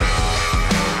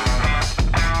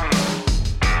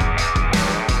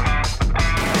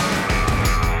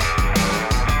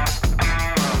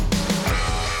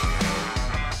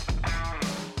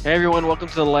Hey everyone, welcome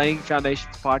to the Laying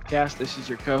Foundations podcast. This is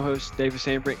your co-host, Davis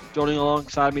Ambrick. Joining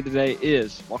alongside me today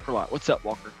is Walker Lott. What's up,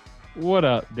 Walker? What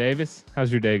up, Davis?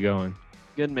 How's your day going?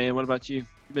 Good, man. What about you?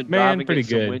 You've been Man, driving, pretty getting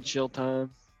some good. windshield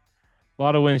time. A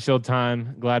lot of windshield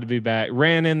time. Glad to be back.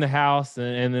 Ran in the house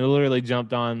and then literally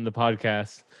jumped on the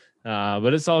podcast.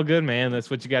 But it's all good, man. That's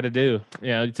what you got to do.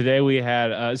 Today we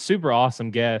had a super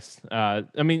awesome guest.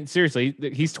 Seriously,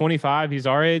 he's 25. He's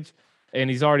our age, and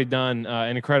he's already done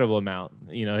an incredible amount.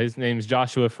 His name's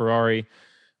Joshua Ferrari.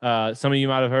 Some of you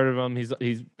might have heard of him.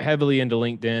 He's heavily into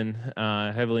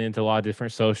LinkedIn, heavily into a lot of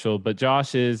different social. But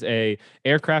Josh is a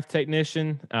aircraft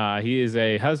technician. He is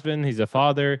a husband. He's a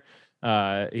father.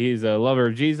 He's a lover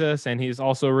of Jesus, and he's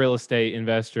also a real estate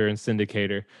investor and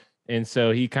syndicator. And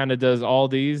so he kind of does all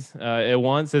these at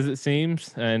once, as it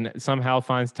seems, and somehow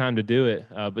finds time to do it.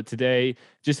 But today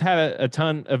just had a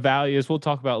ton of value, as we'll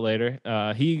talk about later.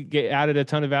 He added a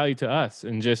ton of value to us,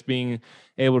 and just being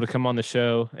able to come on the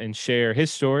show and share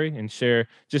his story and share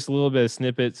just a little bit of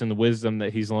snippets and the wisdom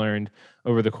that he's learned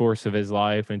over the course of his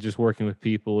life and just working with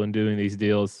people and doing these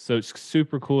deals. So it's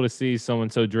super cool to see someone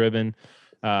so driven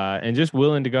and just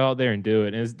willing to go out there and do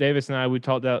it. And as Davis and I, we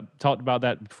talked about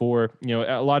that before.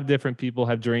 A lot of different people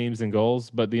have dreams and goals,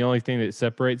 but the only thing that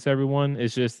separates everyone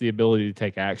is just the ability to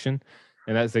take action.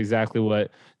 And that's exactly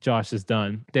what Josh has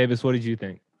done. Davis, what did you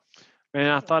think? Man,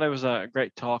 I thought it was a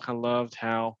great talk. I loved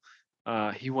how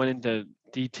he went into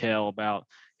detail about,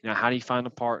 how do you find a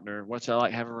partner? What's it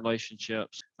like having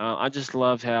relationships? I just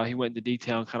loved how he went into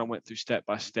detail and kind of went through step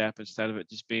by step instead of it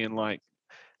just being like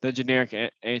the generic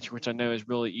answer, which I know is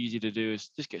really easy to do,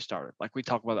 is just get started. Like we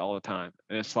talk about it all the time.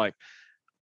 And it's like,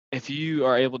 if you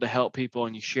are able to help people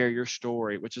and you share your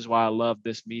story, which is why I love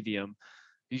this medium,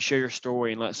 you share your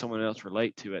story and let someone else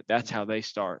relate to it. That's how they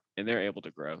start and they're able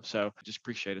to grow. So I just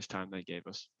appreciate his time they gave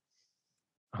us.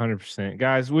 100%.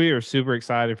 Guys, we are super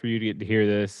excited for you to get to hear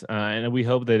this. And we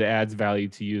hope that it adds value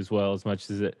to you as well, as much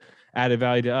as it added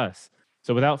value to us.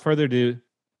 So without further ado,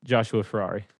 Joshua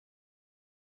Ferrari.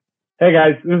 Hey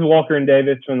guys, this is Walker and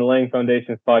Davis from the Laying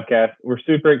Foundations podcast. We're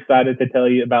super excited to tell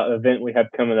you about an event we have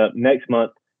coming up next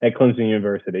month at Clemson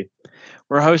University.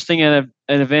 We're hosting an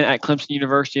event at Clemson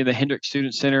University in the Hendricks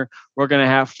Student Center. We're going to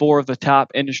have 4 of the top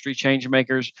industry change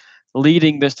makers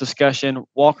leading this discussion.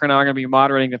 Walker and I are going to be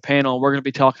moderating the panel. We're going to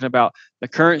be talking about the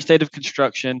current state of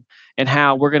construction and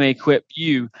how we're going to equip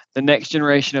you, the next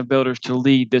generation of builders, to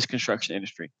lead this construction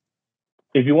industry.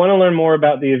 If you want to learn more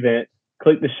about the event,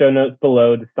 click the show notes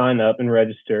below to sign up and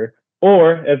register.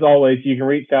 Or, as always, you can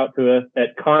reach out to us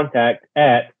at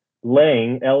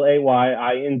contact@laying,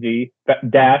 LAYING,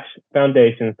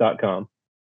 -foundations.com.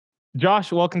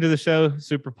 Josh, welcome to the show.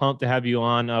 Super pumped to have you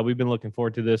on. We've been looking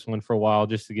forward to this one for a while,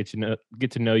 just to get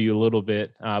to know you a little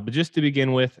bit. But just to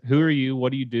begin with, who are you?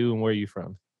 What do you do? And where are you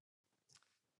from?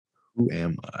 Who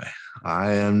am I?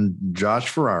 I am Josh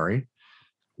Ferrari.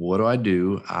 What do I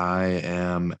do?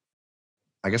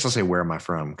 I guess I'll say, where am I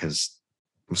from?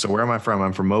 Where am I from?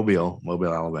 I'm from Mobile,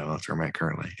 Alabama. That's where I'm at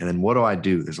currently. And then what do I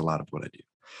do? There's a lot of what I do.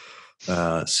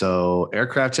 So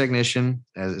aircraft technician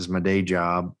is my day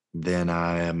job. Then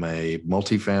I am a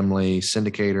multifamily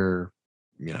syndicator,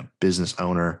 business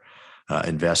owner,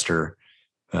 investor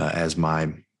as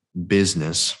my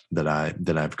business that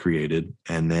I've created.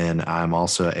 And then I'm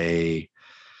also a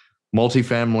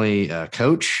multifamily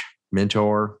coach,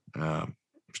 mentor,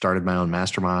 started my own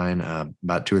mastermind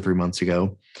about 2 or 3 months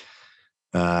ago.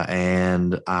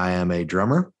 And I am a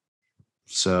drummer.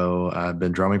 So I've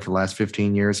been drumming for the last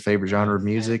 15 years. Favorite genre of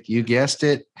music? You guessed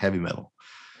it, heavy metal.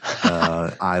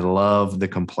 I love the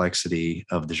complexity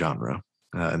of the genre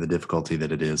and the difficulty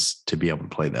that it is to be able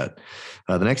to play that.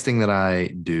 The next thing that I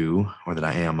do, or that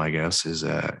I am, I guess, is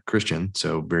a Christian.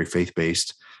 So very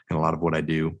faith-based in a lot of what I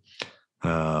do,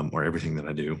 or everything that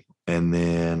I do. And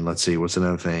then let's see, what's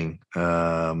another thing?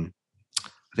 I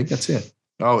think that's it.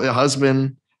 Oh, a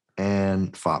husband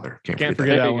and father. Can't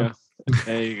forget that one.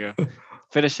 There you go.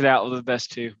 Finish it out with the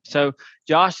best 2. So,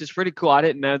 Josh, it's pretty cool. I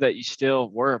didn't know that you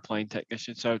still were a plane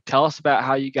technician. So tell us about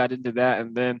how you got into that,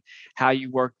 and then how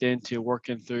you worked into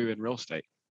working through in real estate.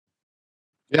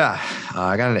 Yeah,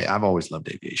 I've always loved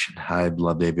aviation. I've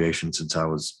loved aviation since I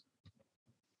was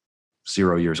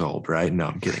 0 years old, right? No,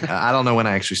 I'm kidding. I don't know when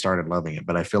I actually started loving it,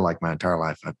 but I feel like my entire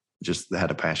life I just had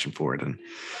a passion for it. And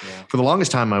for the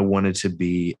longest time, I wanted to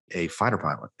be a fighter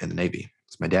pilot in the Navy.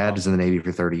 So my dad was in the Navy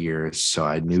for 30 years, so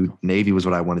I knew Navy was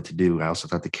what I wanted to do. I also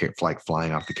thought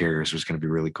flying off the carriers was going to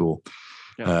be really cool.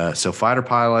 Yeah. So fighter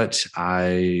pilot,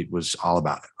 I was all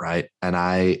about it, right? And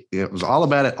it was all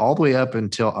about it all the way up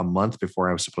until a month before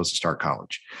I was supposed to start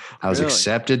college. I was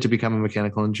accepted to become a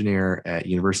mechanical engineer at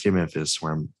University of Memphis,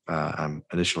 where I'm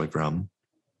initially from.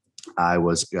 I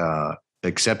was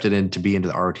accepted in to be into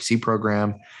the ROTC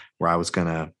program, where I was going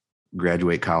to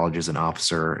graduate college as an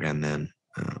officer and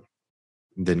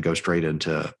then go straight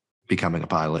into becoming a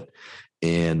pilot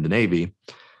in the Navy.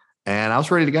 And I was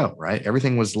ready to go, right?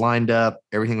 Everything was lined up.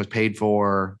 Everything was paid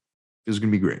for. It was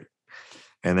going to be great.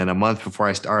 And then a month before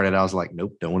I started, I was like,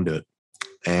 nope, don't want to do it.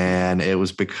 And it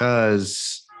was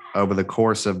because over the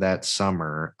course of that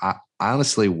summer, I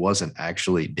honestly wasn't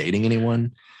actually dating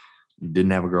anyone,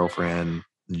 didn't have a girlfriend,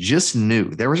 just knew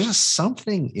there was just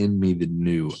something in me that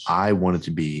knew I wanted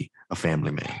to be a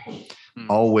family man.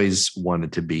 Always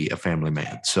wanted to be a family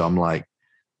man. So I'm like,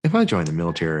 if I join the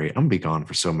military, I'm gonna be gone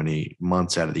for so many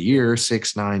months out of the year,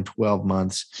 6, 9, 12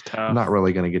 months. I'm not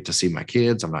really going to get to see my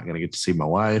kids. I'm not going to get to see my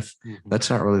wife.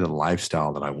 That's not really the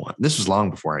lifestyle that I want. This was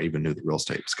long before I even knew that real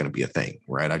estate was going to be a thing,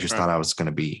 right? I just thought I was going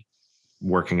to be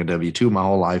working a W-2 my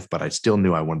whole life, but I still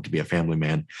knew I wanted to be a family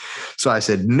man. So I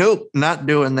said, nope, not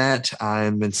doing that.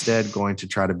 I'm instead going to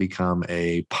try to become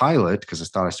a pilot because I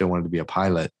thought I still wanted to be a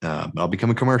pilot. I'll become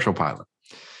a commercial pilot.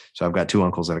 So I've got 2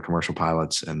 uncles that are commercial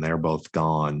pilots, and they're both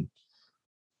gone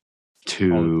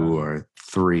 2 or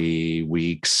 3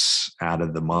 weeks out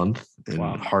of the month, and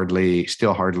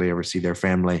still hardly ever see their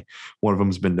family. One of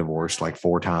them's been divorced like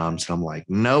 4 times. And I'm like,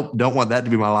 nope, don't want that to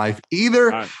be my life either.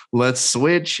 Right. Let's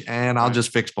switch and I'll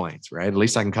just fix planes, right? At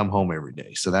least I can come home every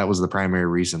day. So that was the primary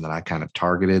reason that I kind of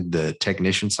targeted the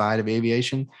technician side of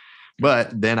aviation. But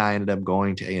then I ended up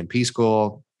going to A&P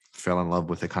school, fell in love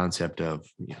with the concept of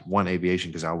 1, aviation,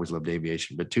 because I always loved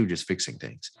aviation, but 2, just fixing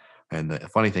things. And the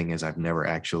funny thing is I've never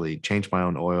actually changed my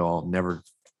own oil, never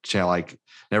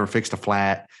fixed a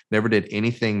flat, never did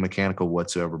anything mechanical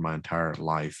whatsoever my entire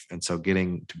life. And so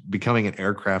becoming an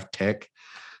aircraft tech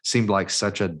seemed like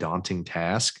such a daunting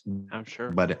task. I'm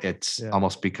sure. But it's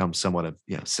almost become somewhat of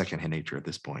secondhand nature at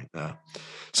this point.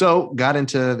 So got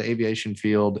into the aviation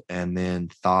field and then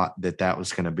thought that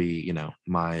was going to be,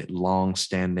 my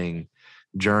long-standing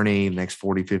journey. Next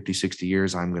 40, 50, 60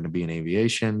 years, I'm going to be in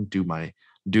aviation, do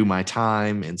my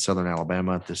time in Southern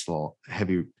Alabama at this little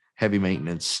heavy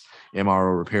maintenance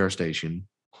MRO repair station,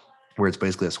 where it's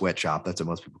basically a sweatshop. That's what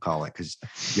most people call it, because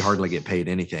you hardly get paid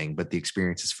anything, but the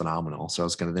experience is phenomenal. So I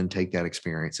was going to then take that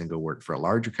experience and go work for a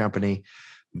larger company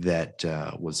that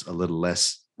was a little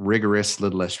less rigorous, a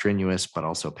little less strenuous, but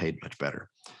also paid much better.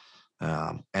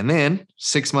 And then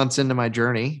 6 months into my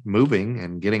journey, moving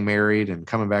and getting married and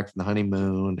coming back from the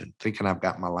honeymoon and thinking I've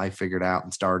got my life figured out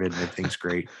and started and everything's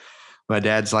great. My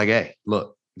dad's like, hey,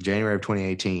 look, January of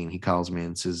 2018, he calls me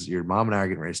and says, your mom and I are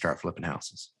getting ready to start flipping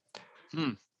houses.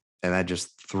 And that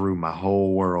just threw my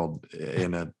whole world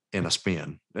in a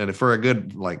spin, and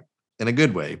in a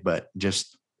good way, but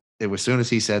just it was as soon as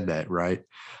he said that, right,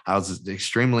 I was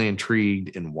extremely intrigued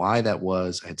in why that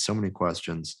was. I had so many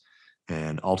questions,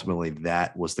 and ultimately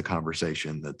that was the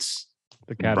conversation that's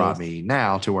brought me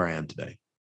now to where I am today.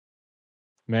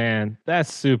 Man,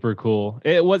 that's super cool.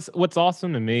 What's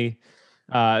awesome to me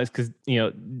is because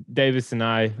Davis and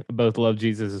I both love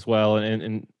Jesus as well,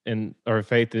 and our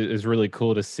faith is really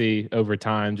cool to see over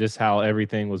time just how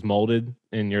everything was molded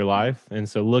in your life. And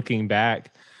so looking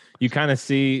back, you kind of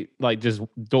see like just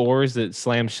doors that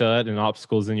slam shut and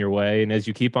obstacles in your way. And as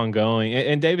you keep on going,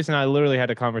 and Davis and I literally had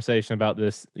a conversation about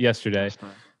this yesterday.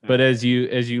 But as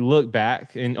you look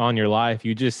back on your life,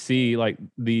 you just see like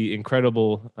the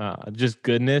incredible just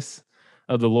goodness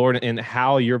of the Lord and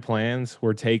how your plans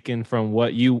were taken from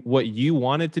what you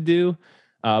wanted to do,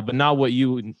 but not what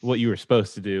you were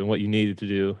supposed to do and what you needed to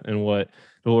do and what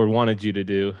the Lord wanted you to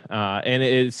do. And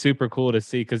it's super cool to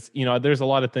see, because there's a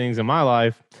lot of things in my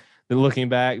life that, looking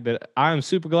back, that I'm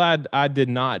super glad I did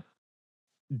not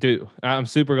do. I'm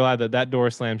super glad that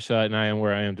door slammed shut and I am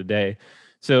where I am today.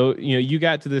 So, you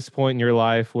got to this point in your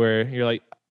life where you're like,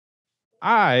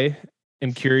 I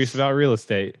am curious about real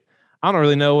estate. I don't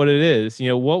really know what it is.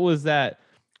 What was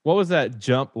that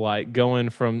jump like, going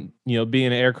from, being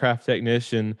an aircraft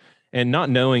technician and not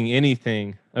knowing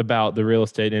anything about the real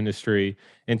estate industry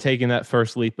and taking that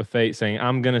first leap of faith, saying,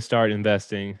 I'm going to start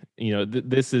investing.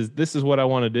 This is what I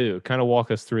want to do. Kind of walk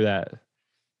us through that.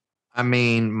 I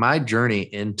mean, my journey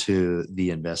into the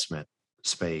investment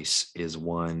space is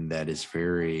one that is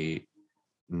it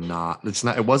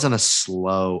wasn't a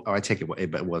slow, I take it, but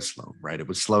it was slow, right? It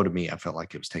was slow to me. I felt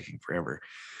like it was taking forever.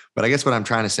 But I guess what I'm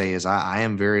trying to say is I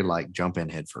am very like jump in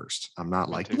head first. I'm not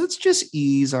like, let's just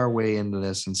ease our way into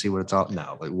this and see what it's all.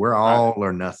 No, like we're all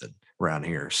or nothing around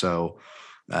here. So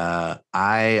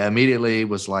I immediately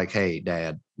was like, hey,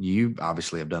 Dad, you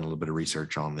obviously have done a little bit of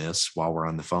research on this while we're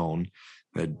on the phone.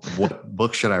 What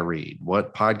book should I read?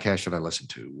 What podcast should I listen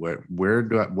to? What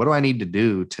do I need to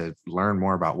do to learn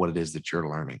more about what it is that you're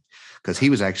learning? Because he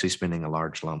was actually spending a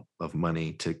large lump of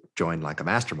money to join like a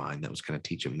mastermind that was going to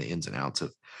teach him the ins and outs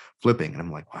of flipping. And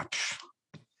I'm like, what?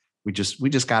 We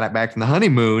just got it back from the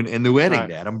honeymoon and the wedding, Right.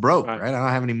 Dad. I'm broke, Right. right? I don't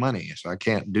have any money, so I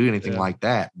can't do anything Yeah. like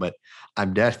that. But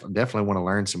I'm definitely want to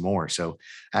learn some more. So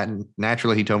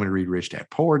naturally, he told me to read Rich Dad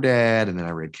Poor Dad, and then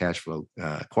I read Cash Flow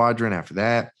Quadrant after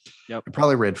that. Yep. I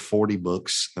probably read 40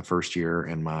 books the first year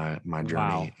in my journey.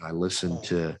 Wow. I listened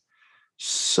to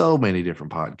so many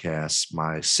different podcasts.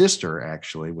 My sister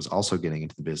actually was also getting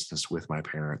into the business with my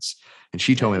parents, and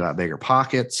she told me about Bigger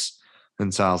Pockets.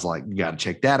 And so I was like, you got to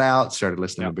check that out. Started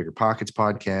listening to Bigger Pockets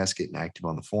podcast, getting active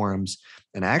on the forums,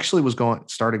 and actually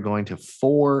started going to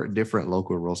 4 different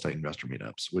local real estate investor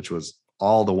meetups, which was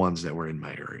all the ones that were in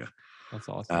my area. That's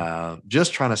awesome.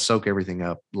 Just trying to soak everything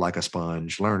up like a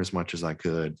sponge, learn as much as I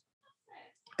could,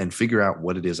 and figure out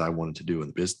what it is I wanted to do in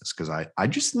the business. Because I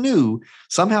just knew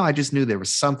there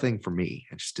was something for me.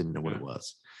 I just didn't know what it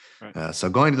was. Right.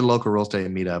 So going to the local real estate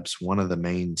meetups, one of the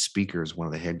main speakers, one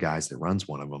of the head guys that runs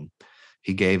one of them,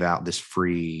 he gave out this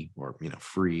free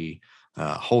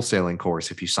wholesaling course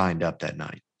if you signed up that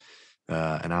night.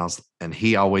 And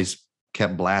he always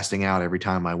kept blasting out every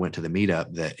time I went to the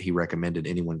meetup that he recommended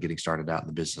anyone getting started out in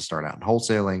the business start out in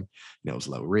wholesaling. It was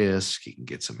low risk. You can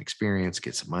get some experience,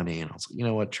 get some money. And I was like, you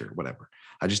know what? Sure, whatever.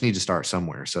 I just need to start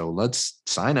somewhere. So let's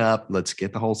sign up. Let's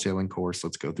get the wholesaling course.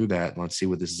 Let's go through that and let's see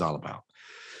what this is all about.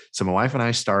 So my wife and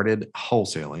I tried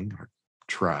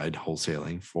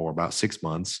wholesaling for about 6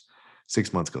 months.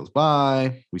 6 months goes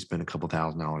by. We spend a couple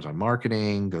 $1,000s on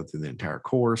marketing, go through the entire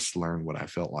course, learn what I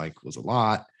felt like was a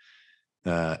lot,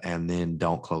 and then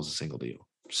don't close a single deal.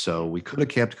 So we could have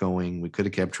kept going. We could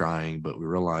have kept trying, but we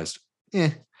realized,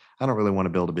 I don't really want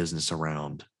to build a business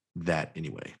around that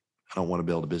anyway. I don't want to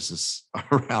build a business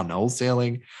around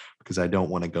wholesaling because I don't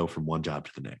want to go from one job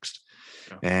to the next.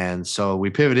 Yeah. And so we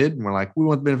pivoted and we're like, we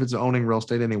want the benefits of owning real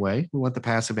estate anyway. We want the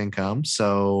passive income.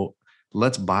 So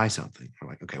let's buy something. We're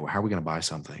like, okay, well, how are we going to buy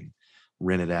something,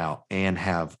 rent it out, and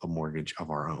have a mortgage of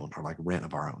our own or like rent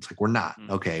of our own? It's like, we're not.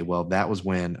 Okay, well, that was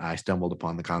when I stumbled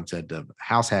upon the concept of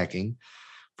house hacking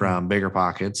from Bigger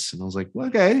Pockets. And I was like, well,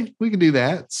 okay, we can do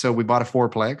that. So we bought a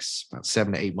fourplex. About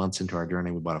 7 to 8 months into our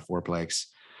journey, we bought a fourplex,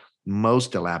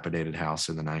 most dilapidated house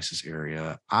in the nicest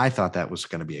area. I thought that was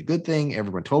going to be a good thing.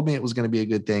 Everyone told me it was going to be a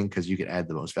good thing because you could add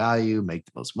the most value, make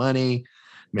the most money,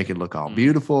 make it look all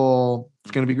beautiful.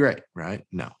 It's going to be great, right?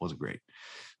 No, it wasn't great.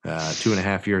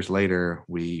 2.5 years later,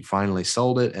 we finally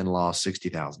sold it and lost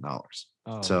 $60,000.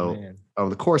 Man. Over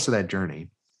the course of that journey,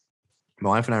 my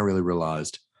wife and I really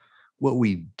realized what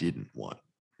we didn't want,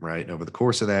 right? Over the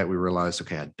course of that, we realized,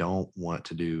 okay, I don't want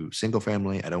to do single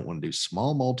family. I don't want to do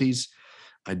small multis.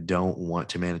 I don't want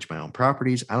to manage my own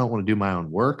properties. I don't want to do my own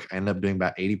work. I ended up doing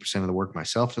about 80% of the work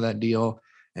myself to that deal.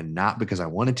 And not because I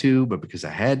wanted to, but because I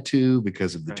had to,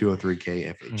 because of the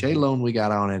 203K FHA loan we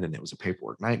got on it. And it was a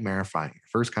paperwork nightmare, finding your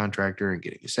first contractor and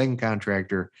getting a second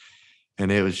contractor. And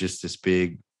it was just this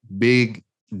big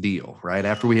deal, right?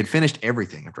 After we had finished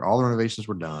everything, after all the renovations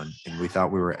were done, and we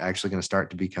thought we were actually going to start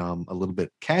to become a little bit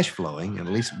cash flowing and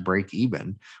at least break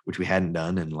even, which we hadn't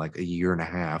done in like a year and a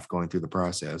half going through the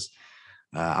process.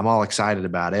 I'm all excited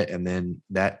about it. And then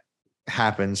that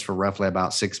happens for roughly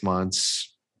about 6 months.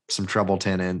 Some trouble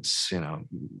tenants,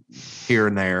 here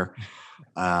and there.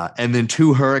 And then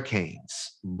 2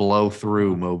 hurricanes blow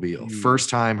through Mobile. First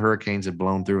time hurricanes had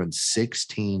blown through in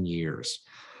 16 years.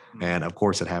 And of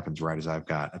course, it happens right as I've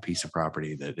got a piece of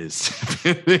property that is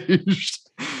finished.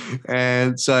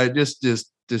 And so it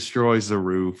just destroys the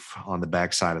roof on the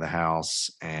back side of the house.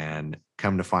 And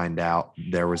come to find out,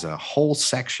 there was a whole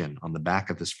section on the back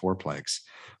of this fourplex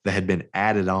that had been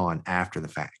added on after the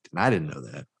fact. And I didn't know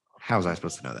that. How was I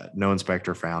supposed to know that? No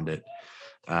inspector found it.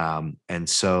 And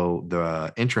so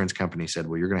the insurance company said,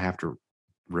 well, you're going to have to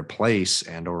replace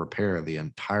and or repair the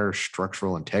entire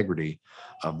structural integrity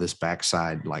of this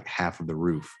backside, like half of the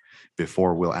roof,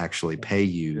 before we'll actually pay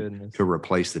you to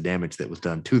replace the damage that was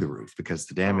done to the roof, because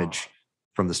the damage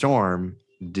from the storm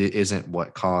isn't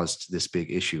what caused this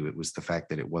big issue. It was the fact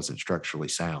that it wasn't structurally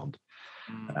sound.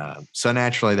 So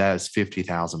naturally, that was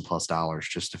 $50,000 plus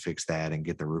just to fix that and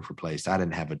get the roof replaced. I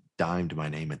didn't have a dime to my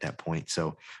name at that point,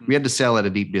 so we had to sell at a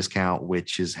deep discount,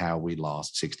 which is how we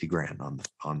lost $60,000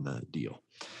 on the deal.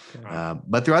 Okay.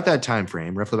 But throughout that time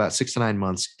frame, roughly about 6 to 9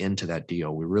 months into that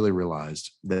deal, we really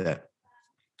realized that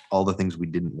all the things we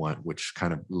didn't want, which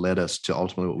kind of led us to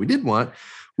ultimately what we did want,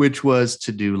 which was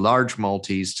to do large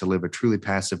multis, to live a truly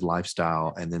passive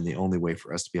lifestyle. And then the only way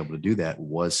for us to be able to do that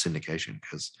was syndication,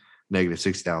 because negative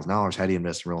 $60,000, how do you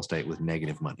invest in real estate with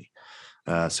negative money?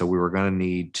 So we were going to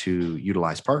need to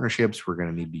utilize partnerships. We're going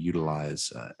to need to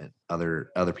utilize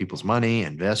other people's money,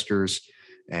 investors,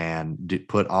 and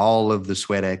put all of the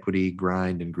sweat equity,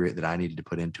 grind, and grit that I needed to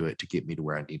put into it to get me to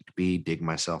where I needed to be, dig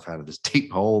myself out of this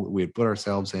deep hole that we had put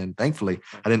ourselves in. Thankfully,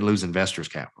 I didn't lose investors'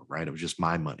 capital, right? It was just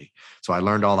my money. So I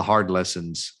learned all the hard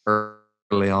lessons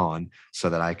early on so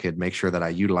that I could make sure that I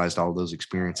utilized all those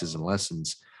experiences and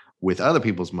lessons with other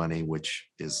people's money, which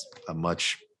is a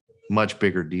much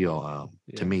bigger deal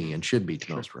to me, and should be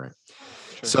to most, right?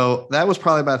 So that was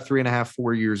probably about 3.5,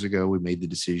 4 years ago. We made the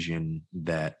decision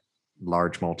that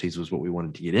large multis was what we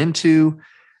wanted to get into.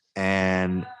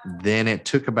 And then it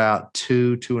took about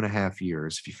 2.5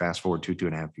 years. If you fast forward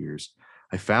 2.5 years,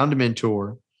 I found a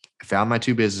mentor. I found my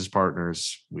two business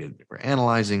partners. We were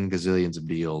analyzing gazillions of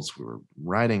deals. We were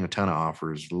writing a ton of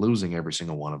offers, losing every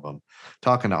single one of them,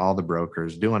 talking to all the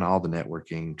brokers, doing all the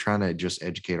networking, trying to just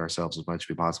educate ourselves as much as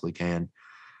we possibly can.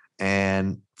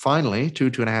 And finally,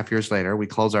 2.5 years later, we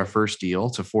closed our first deal.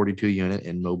 It's a 42 unit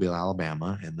in Mobile,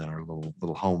 Alabama, in our little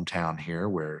hometown here,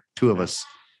 where two of us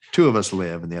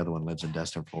live, and the other one lives in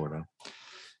Destin, Florida.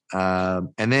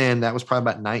 And then that was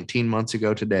probably about 19 months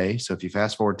ago today. So if you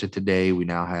fast forward to today, we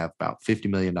now have about $50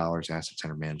 million assets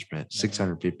under management,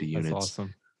 650 units. That's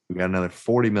awesome. We've got another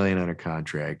 40 million under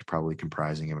contract, probably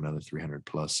comprising of another 300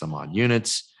 plus some odd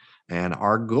units. And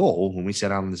our goal when we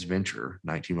set out on this venture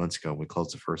 19 months ago, we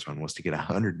closed the first one, was to get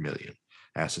 100 million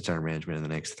assets under management in the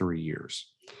next 3 years.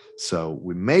 So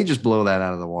we may just blow that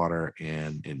out of the water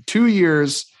in 2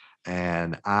 years.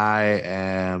 And I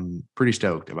am pretty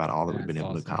stoked about all that we've been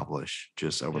able to accomplish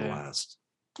just over the last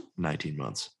 19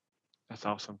 months. That's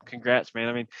awesome. Congrats, man.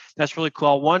 I mean, that's really cool.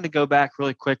 I wanted to go back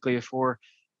really quickly before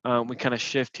we kind of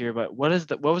shift here, but what was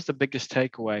the biggest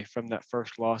takeaway from that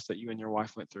first loss that you and your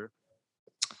wife went through?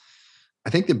 I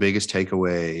think the biggest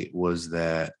takeaway was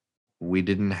that we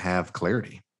didn't have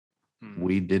clarity.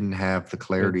 We didn't have the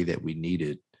clarity that we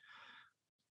needed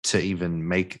to even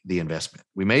make the investment.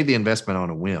 We made the investment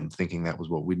on a whim, thinking that was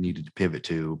what we needed to pivot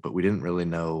to, but we didn't really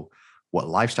know what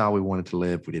lifestyle we wanted to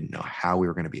live. We didn't know how we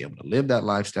were going to be able to live that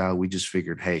lifestyle. We just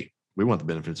figured, hey, we want the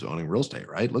benefits of owning real estate,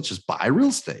 right? Let's just buy real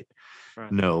estate.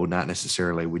 Right. No, not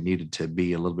necessarily. We needed to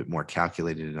be a little bit more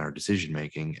calculated in our decision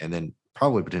making, and then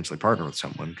probably potentially partner with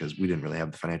someone, because we didn't really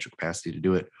have the financial capacity to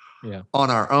do it on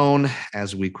our own,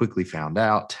 as we quickly found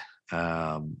out.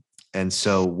 And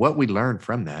so what we learned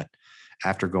from that,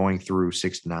 after going through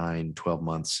 6, 9, 12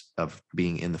 months of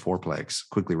being in the fourplex,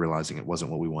 quickly realizing it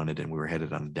wasn't what we wanted and we were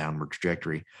headed on a downward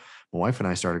trajectory, my wife and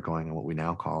I started going on what we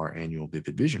now call our annual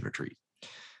Vivid Vision Retreat,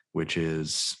 which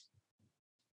is,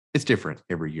 it's different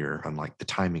every year on like the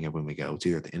timing of when we go. It's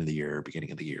either at the end of the year or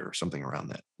beginning of the year or something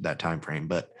around that time frame.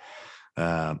 But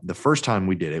the first time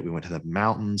we did it, we went to the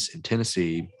mountains in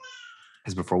Tennessee,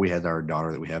 as before we had our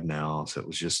daughter that we have now. So it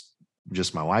was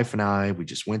just my wife and I. We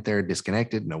just went there,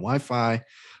 disconnected, no Wi-Fi,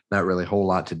 not really a whole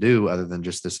lot to do other than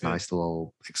just this nice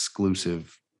little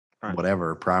exclusive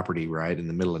whatever property right in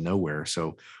the middle of nowhere.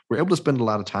 So we're able to spend a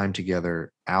lot of time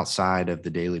together outside of the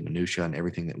daily minutia and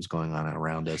everything that was going on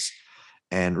around us,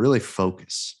 and really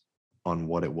focus on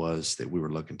what it was that we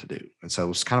were looking to do. And so it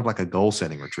was kind of like a goal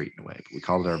setting retreat in a way. But we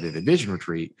called it our Vivid Vision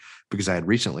Retreat because I had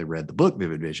recently read the book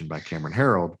Vivid Vision by Cameron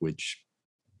Herold, which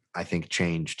I think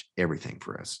changed everything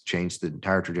for us, changed the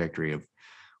entire trajectory of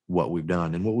what we've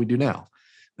done and what we do now.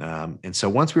 And so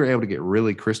once we were able to get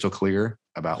really crystal clear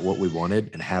about what we wanted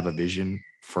and have a vision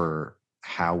for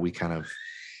how we kind of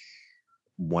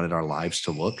wanted our lives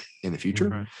to look in the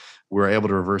future, we were able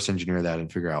to reverse engineer that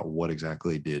and figure out what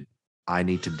exactly did I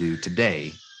need to do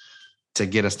today to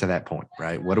get us to that point,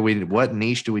 right? What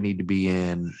niche do we need to be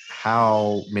in?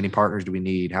 How many partners do we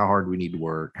need? How hard do we need to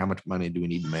work? How much money do we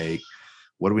need to make?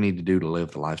 What do we need to do to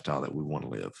live the lifestyle that we want to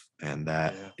live? And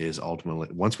that is ultimately,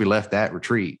 once we left that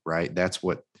retreat, right? That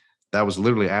was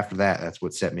literally after that. That's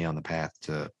what set me on the path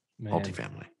to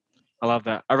multifamily. I love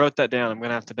that. I wrote that down. I'm going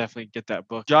to have to definitely get that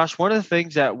book. Josh, one of the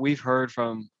things that we've heard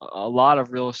from a lot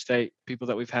of real estate people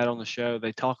that we've had on the show,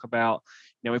 they talk about,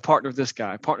 we partnered with this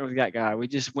guy, partnered with that guy. We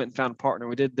just went and found a partner.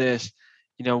 We did this.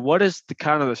 What is the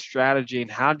kind of the strategy,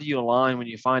 and how do you align when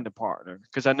you find a partner?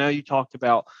 Because I know you talked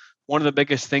about one of the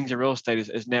biggest things in real estate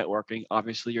is networking.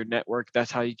 Obviously, your network, that's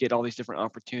how you get all these different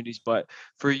opportunities. But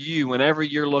for you, whenever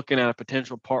you're looking at a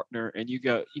potential partner and you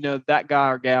go, that guy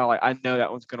or gal, like, I know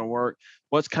that one's going to work.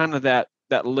 What's kind of that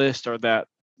list or that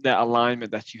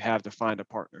alignment that you have to find a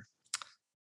partner?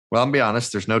 Well, I'll be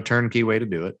honest, there's no turnkey way to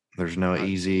do it. There's no Right.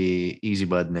 easy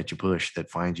button that you push that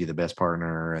finds you the best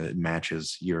partner that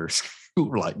matches your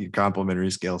like your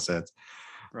complementary skill sets.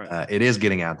 Right. It is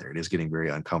getting out there. It is getting very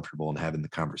uncomfortable and having the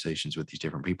conversations with these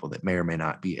different people that may or may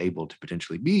not be able to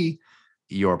potentially be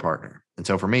your partner. And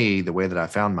so for me, the way that I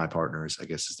found my partners, I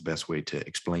guess is the best way to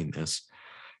explain this,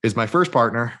 is my first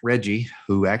partner, Reggie,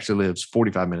 who actually lives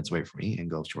 45 minutes away from me in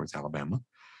Gulf Shores, Alabama.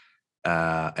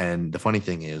 And the funny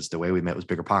thing is, the way we met was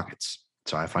bigger pockets.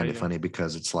 So I find it funny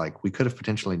because it's like we could have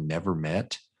potentially never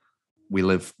met.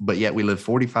 But yet we live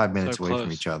 45 minutes away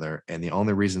from each other. And the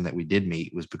only reason that we did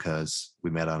meet was because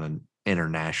we met on an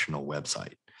international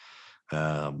website.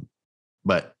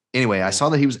 But anyway, I saw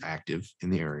that he was active in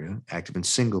the area, active in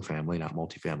single family, not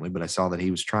multifamily, but I saw that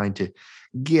he was trying to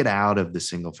get out of the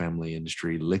single family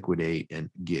industry, liquidate and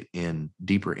get in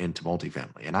deeper into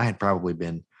multifamily. And I had probably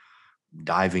been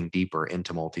diving deeper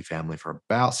into multifamily for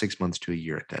about 6 months to a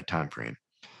year at that time frame.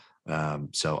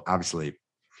 So obviously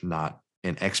not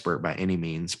an expert by any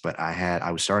means, but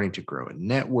I was starting to grow a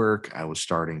network. I was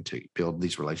starting to build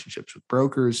these relationships with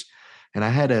brokers, and I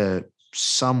had a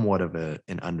somewhat of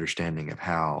an understanding of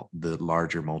how the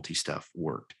larger multi stuff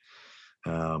worked.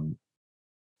 And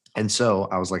so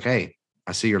I was like, hey,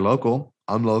 I see you're local.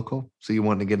 I'm local. So you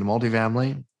want to get into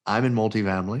multifamily? I'm in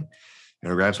multifamily.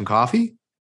 Gonna grab some coffee?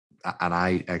 And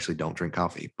I actually don't drink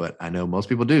coffee, but I know most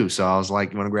people do. So I was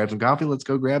like, you want to grab some coffee? Let's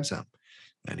go grab some.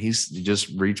 And he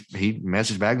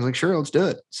messaged back and was like, sure, let's do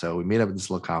it. So we meet up at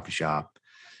this little coffee shop.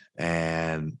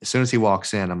 And as soon as he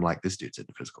walks in, I'm like, this dude's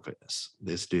into physical fitness.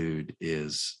 This dude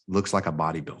looks like a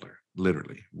bodybuilder,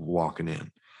 literally walking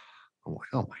in. I'm like,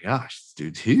 oh my gosh, this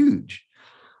dude's huge.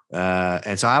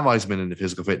 And so I've always been into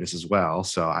physical fitness as well.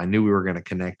 So I knew we were going to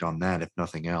connect on that, if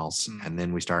nothing else. And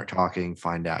then we start talking,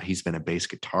 find out he's been a bass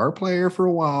guitar player for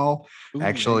a while,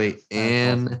 actually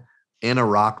in a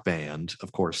rock band.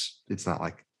 Of course, it's not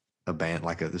like a band,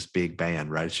 like this big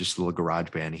band, right? It's just a little garage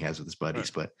band he has with his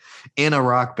buddies, but in a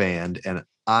rock band. And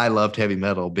I loved heavy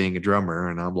metal, being a drummer.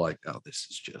 And I'm like, oh, this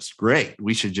is just great.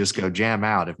 We should just go jam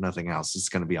out, if nothing else. It's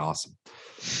going to be awesome.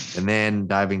 And then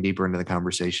diving deeper into the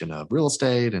conversation of real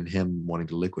estate and him wanting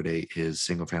to liquidate his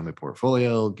single family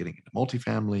portfolio, getting into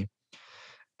multifamily.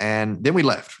 And then we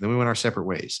left. Then we went our separate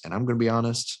ways. And I'm going to be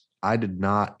honest, I did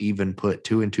not even put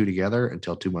 2 and 2 together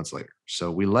until 2 months later.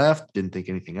 So we left, didn't think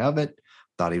anything of it.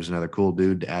 Thought he was another cool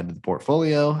dude to add to the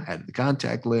portfolio, add to the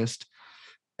contact list.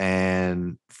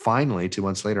 And finally, 2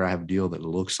 months later, I have a deal that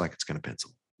looks like it's going to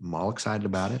pencil. I'm all excited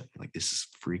about it. Like, this is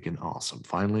freaking awesome.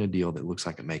 Finally, a deal that looks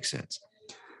like it makes sense.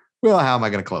 Well, how am I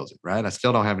going to close it, right? I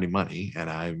still don't have any money, and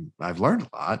I've learned a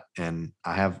lot, and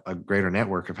I have a greater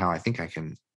network of how I think I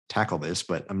can tackle this,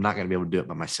 but I'm not going to be able to do it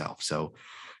by myself. So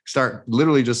start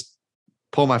literally just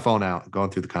pull my phone out, going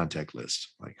through the contact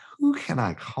list. Like, who can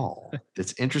I call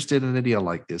that's interested in a deal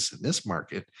like this in this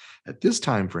market at this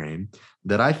time frame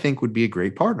that I think would be a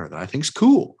great partner, that I think is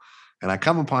cool? And I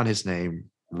come upon his name,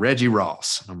 Reggie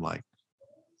Ross. I'm like,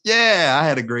 yeah, I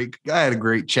had a great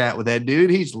chat with that dude.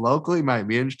 He's local. He might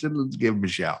be interested. Let's give him a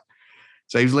shout.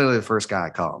 So he was literally the first guy I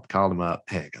called. Called him up.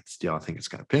 Hey, I got this deal. I think it's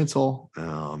going to pencil.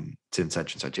 It's in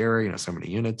such and such area, so many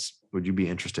units. Would you be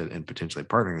interested in potentially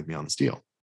partnering with me on this deal?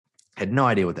 Had no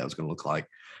idea what that was going to look like.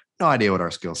 No idea what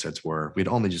our skill sets were. We'd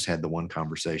only just had the one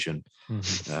conversation.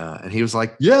 And he was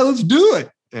like, yeah, let's do it.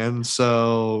 And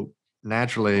so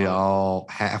naturally, all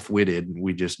half-witted,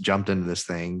 we just jumped into this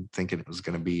thing thinking it was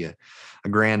going to be a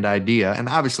grand idea. And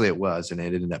obviously it was, and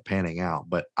it ended up panning out.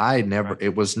 But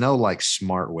it was no like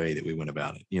smart way that we went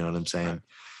about it. You know what I'm saying?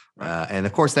 And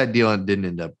of course, that deal we didn't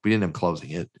end up closing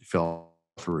it. It fell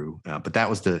through. But that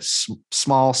was the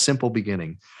small, simple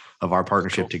beginning of our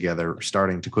partnership together,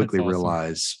 starting to quickly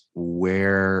realize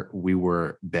where we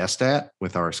were best at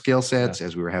with our skill sets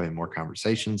as we were having more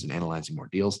conversations and analyzing more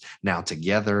deals, now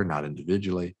together, not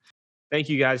individually. Thank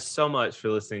you guys so much for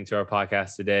listening to our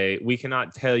podcast today. We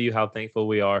cannot tell you how thankful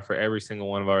we are for every single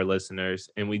one of our listeners,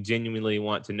 and we genuinely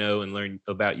want to know and learn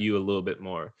about you a little bit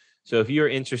more. So if you're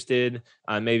interested,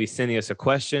 maybe sending us a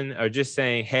question or just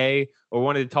saying, hey, or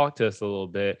wanted to talk to us a little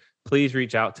bit, please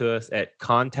reach out to us at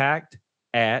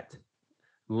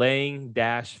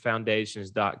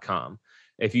contact@laying-foundations.com.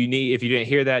 If you didn't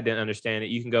hear that, didn't understand it,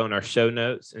 you can go in our show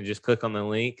notes and just click on the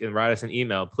link and write us an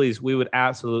email. Please, we would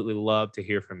absolutely love to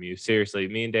hear from you. Seriously,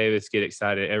 me and Davis get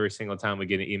excited every single time we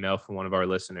get an email from one of our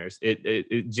listeners.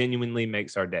 It genuinely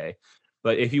makes our day.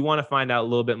 But if you want to find out a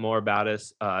little bit more about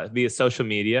us via social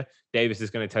media, Davis is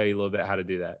going to tell you a little bit how to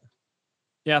do that.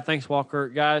 Yeah, thanks, Walker.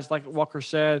 Guys, like Walker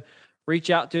said, reach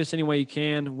out to us any way you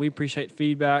can. We appreciate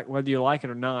feedback, whether you like it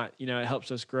or not. You know, it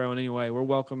helps us grow in any way. We're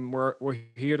welcome. We're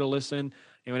here to listen.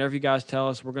 And whatever you guys tell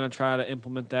us, we're going to try to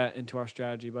implement that into our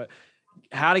strategy. But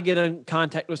how to get in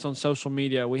contact with us on social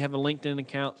media. We have a LinkedIn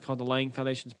account called the Lang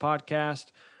Foundations Podcast.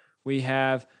 We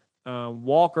have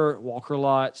Walker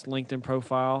Lots LinkedIn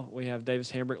profile. We have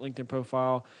Davis Hambrick LinkedIn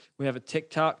profile. We have a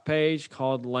TikTok page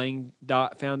called Lang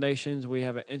Foundations. We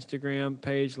have an Instagram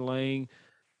page, Lang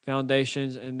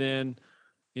Foundations, and then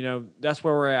that's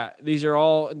where we're at. These are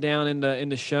all down in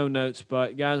the show notes.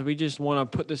 But guys, we just want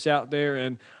to put this out there,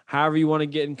 and however you want to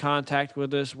get in contact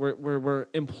with us, we're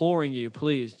imploring you,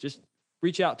 please just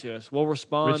reach out to us. We'll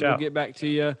respond. We'll get back to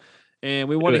you, and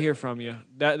we want to hear from you.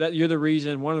 That you're the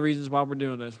reason. One of the reasons why we're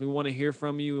doing this. We want to hear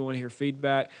from you. We want to hear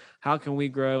feedback. How can we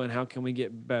grow and how can we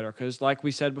get better? Because like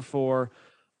we said before,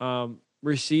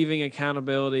 receiving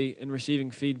accountability and receiving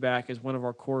feedback is one of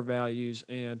our core values,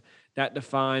 and that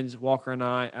defines Walker and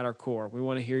I at our core. We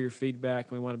want to hear your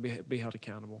feedback, and we want to be held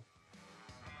accountable.